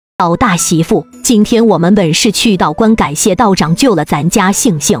老大媳妇，今天我们本是去道观感谢道长救了咱家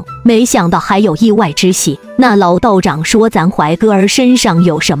杏杏，没想到还有意外之喜。那老道长说咱怀哥儿身上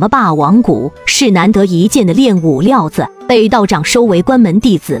有什么霸王骨，是难得一见的练武料子，被道长收为关门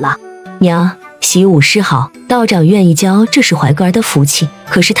弟子了。娘，习武师好，道长愿意教，这是怀哥儿的福气。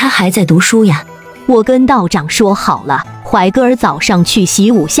可是他还在读书呀。我跟道长说好了，怀哥儿早上去习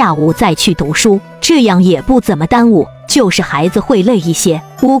武，下午再去读书，这样也不怎么耽误。就是孩子会累一些，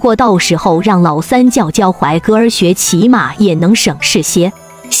不过到时候让老三教怀哥儿学，起码也能省事些。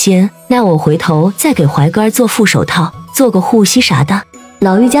行，那我回头再给怀哥儿做副手套，做个护膝啥的。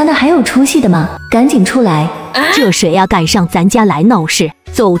老玉家的还有出息的吗？赶紧出来！这谁呀，敢上咱家来闹事？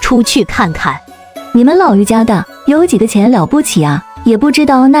走出去看看。你们老玉家的有几个钱了不起啊？也不知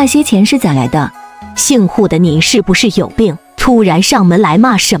道那些钱是咋来的。姓户的，你是不是有病？突然上门来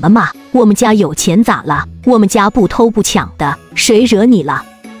骂什么骂？我们家有钱咋了？我们家不偷不抢的，谁惹你了？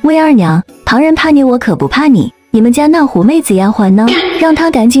魏二娘，旁人怕你，我可不怕你。你们家那狐妹子丫鬟呢？让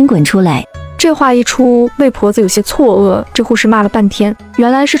她赶紧滚出来！这话一出，魏婆子有些错愕。这护士骂了半天，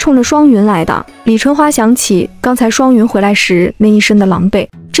原来是冲着双云来的。李春花想起刚才双云回来时那一身的狼狈，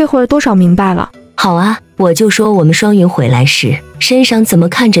这会儿多少明白了。好啊，我就说我们双云回来时身上怎么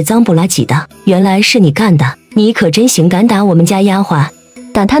看着脏不拉几的，原来是你干的。你可真行，敢打我们家丫鬟！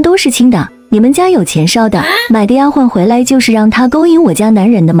打她都是轻的，你们家有钱烧的，买个丫鬟回来就是让她勾引我家男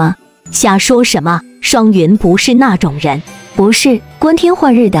人的吗？瞎说什么？双云不是那种人。不是，光天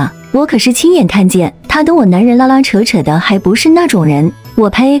化日的，我可是亲眼看见她跟我男人拉拉扯扯的，还不是那种人。我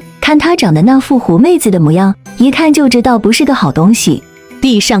呸！看她长得那副狐妹子的模样，一看就知道不是个好东西。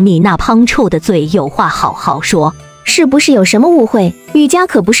闭上你那胖臭的嘴，有话好好说。是不是有什么误会？玉家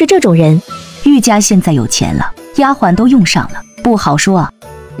可不是这种人。玉家现在有钱了，丫鬟都用上了，不好说啊。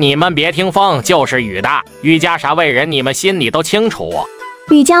你们别听风就是雨的，玉家啥为人你们心里都清楚。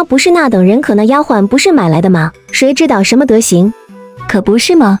玉家不是那等人，可那丫鬟不是买来的吗？谁知道什么德行？可不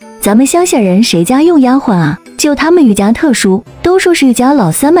是吗？咱们乡下人谁家用丫鬟啊？就他们玉家特殊，都说是玉家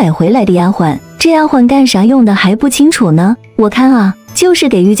老三买回来的丫鬟。这丫鬟干啥用的还不清楚呢？我看啊，就是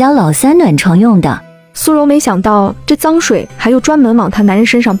给玉家老三暖床用的。苏柔没想到这脏水还又专门往她男人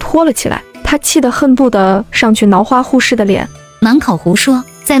身上拖了起来，她气得恨不得上去挠花护士的脸。满口胡说，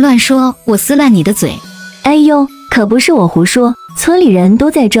再乱说我撕烂你的嘴！哎呦，可不是我胡说，村里人都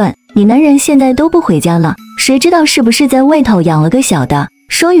在转，你男人现在都不回家了，谁知道是不是在外头养了个小的？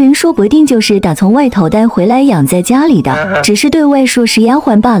双云说不定就是打从外头带回来养在家里的，只是对外说是丫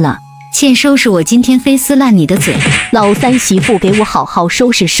鬟罢了。欠收拾我今天非撕烂你的嘴！老三媳妇，给我好好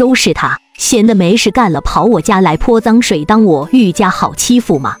收拾收拾他，闲的没事干了跑我家来泼脏水，当我玉家好欺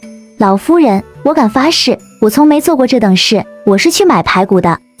负吗？老夫人，我敢发誓，我从没做过这等事。我是去买排骨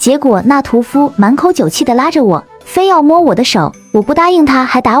的，结果那屠夫满口酒气的拉着我，非要摸我的手，我不答应他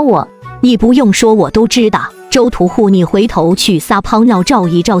还打我。你不用说我都知道，周屠户，你回头去撒泡尿照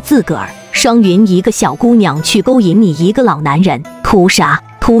一照自个儿。双云一个小姑娘去勾引你一个老男人，图啥？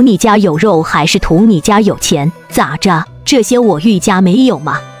图你家有肉还是图你家有钱？咋着？这些我玉家没有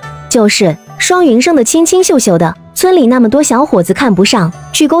吗？就是双云生的清清秀秀的，村里那么多小伙子看不上，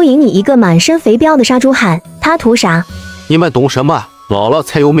去勾引你一个满身肥膘的杀猪汉，他图啥？你们懂什么？姥姥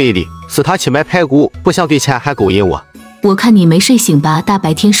才有魅力，是她去买排骨，不想给钱还勾引我。我看你没睡醒吧，大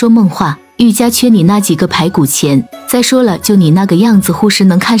白天说梦话。玉家缺你那几个排骨钱，再说了，就你那个样子，护士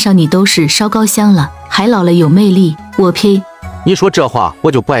能看上你都是烧高香了，还老了有魅力。我呸！你说这话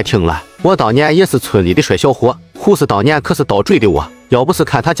我就不爱听了。我当年也是村里的帅小伙，护士当年可是倒追的我，要不是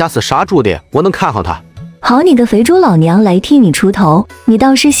看他家是杀猪的，我能看上他。好你个肥猪老娘来替你出头，你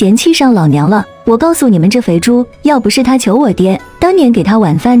倒是嫌弃上老娘了。我告诉你们这肥猪，要不是他求我爹当年给他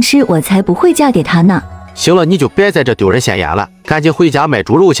晚饭吃，我才不会嫁给他呢。行了，你就别在这丢人现眼了，赶紧回家卖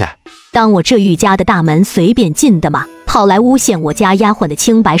猪肉去。当我这玉家的大门随便进的吗？跑来诬陷我家丫鬟的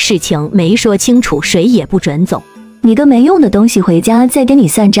清白，事情没说清楚，谁也不准走。你个没用的东西，回家再跟你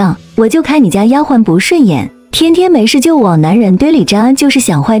算账。我就看你家丫鬟不顺眼，天天没事就往男人堆里扎，就是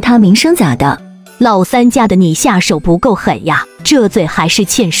想坏他名声咋的？老三家的你下手不够狠呀，这嘴还是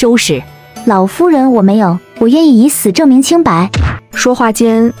欠收拾。老夫人，我没有，我愿意以死证明清白。说话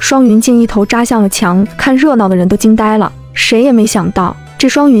间，双云竟一头扎向了墙，看热闹的人都惊呆了。谁也没想到，这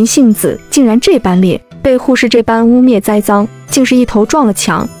双云性子竟然这般烈，被护士这般污蔑栽赃，竟是一头撞了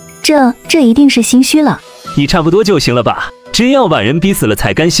墙。这一定是心虚了。你差不多就行了吧？真要把人逼死了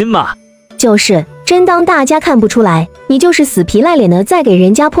才甘心吗？就是真当大家看不出来，你就是死皮赖脸的在给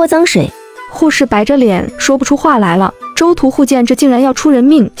人家泼脏水。护士白着脸说不出话来了。周屠户见这竟然要出人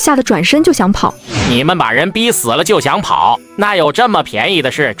命，吓得转身就想跑。你们把人逼死了就想跑，哪有这么便宜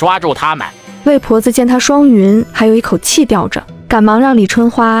的事？抓住他们！魏婆子见他双云还有一口气吊着，赶忙让李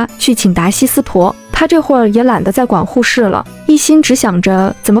春花去请达西斯婆。她这会儿也懒得再管护士了，一心只想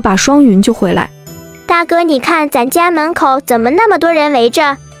着怎么把双云救回来。大哥，你看咱家门口怎么那么多人围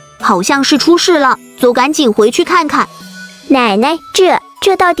着？好像是出事了，走，赶紧回去看看。奶奶，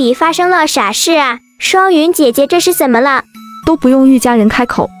这到底发生了啥事啊？双云姐姐这是怎么了？都不用玉家人开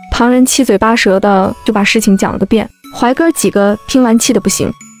口，旁人七嘴八舌的就把事情讲了个遍。怀哥几个听完气得不行。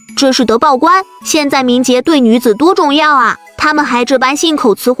这是得报官，现在名节对女子多重要啊！他们还这般信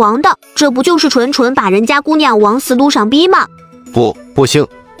口雌黄的，这不就是纯把人家姑娘往死路上逼吗？不行，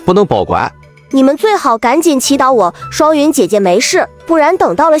不能报官。你们最好赶紧祈祷我双云姐姐没事，不然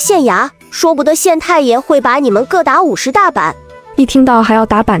等到了县衙，说不得县太爷会把你们各打50大板。一听到还要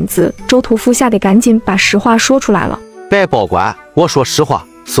打板子，周屠夫吓得赶紧把实话说出来了。别报官，我说实话，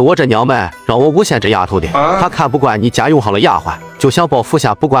是我这娘们让我诬陷这丫头的。她看不惯你家用上了丫鬟，就想报府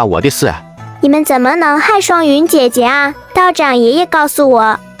下不关我的事啊。你们怎么能害双云姐姐啊？道长爷爷告诉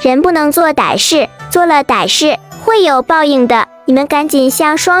我，人不能做歹事，做了歹事会有报应的。你们赶紧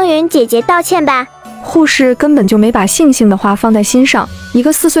向双云姐姐道歉吧。护士根本就没把杏杏的话放在心上，一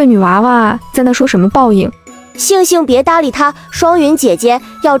个4岁女娃娃在那说什么报应。杏杏别搭理她，双云姐姐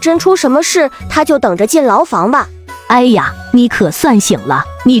要真出什么事，她就等着进牢房吧。哎呀，你可算醒了，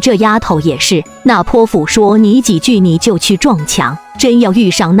你这丫头也是，那泼妇说你几句你就去撞墙，真要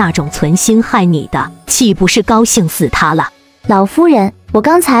遇上那种存心害你的，岂不是高兴死她了？老夫人，我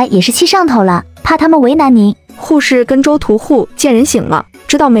刚才也是气上头了，怕他们为难您。护士跟周屠户见人醒了，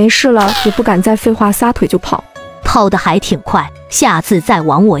知道没事了，也不敢再废话，撒腿就跑。跑得还挺快，下次再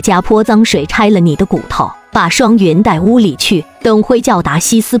往我家泼脏水，拆了你的骨头，把双云带屋里去，等会叫达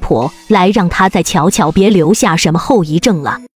西斯婆来，让她再瞧瞧，别留下什么后遗症了。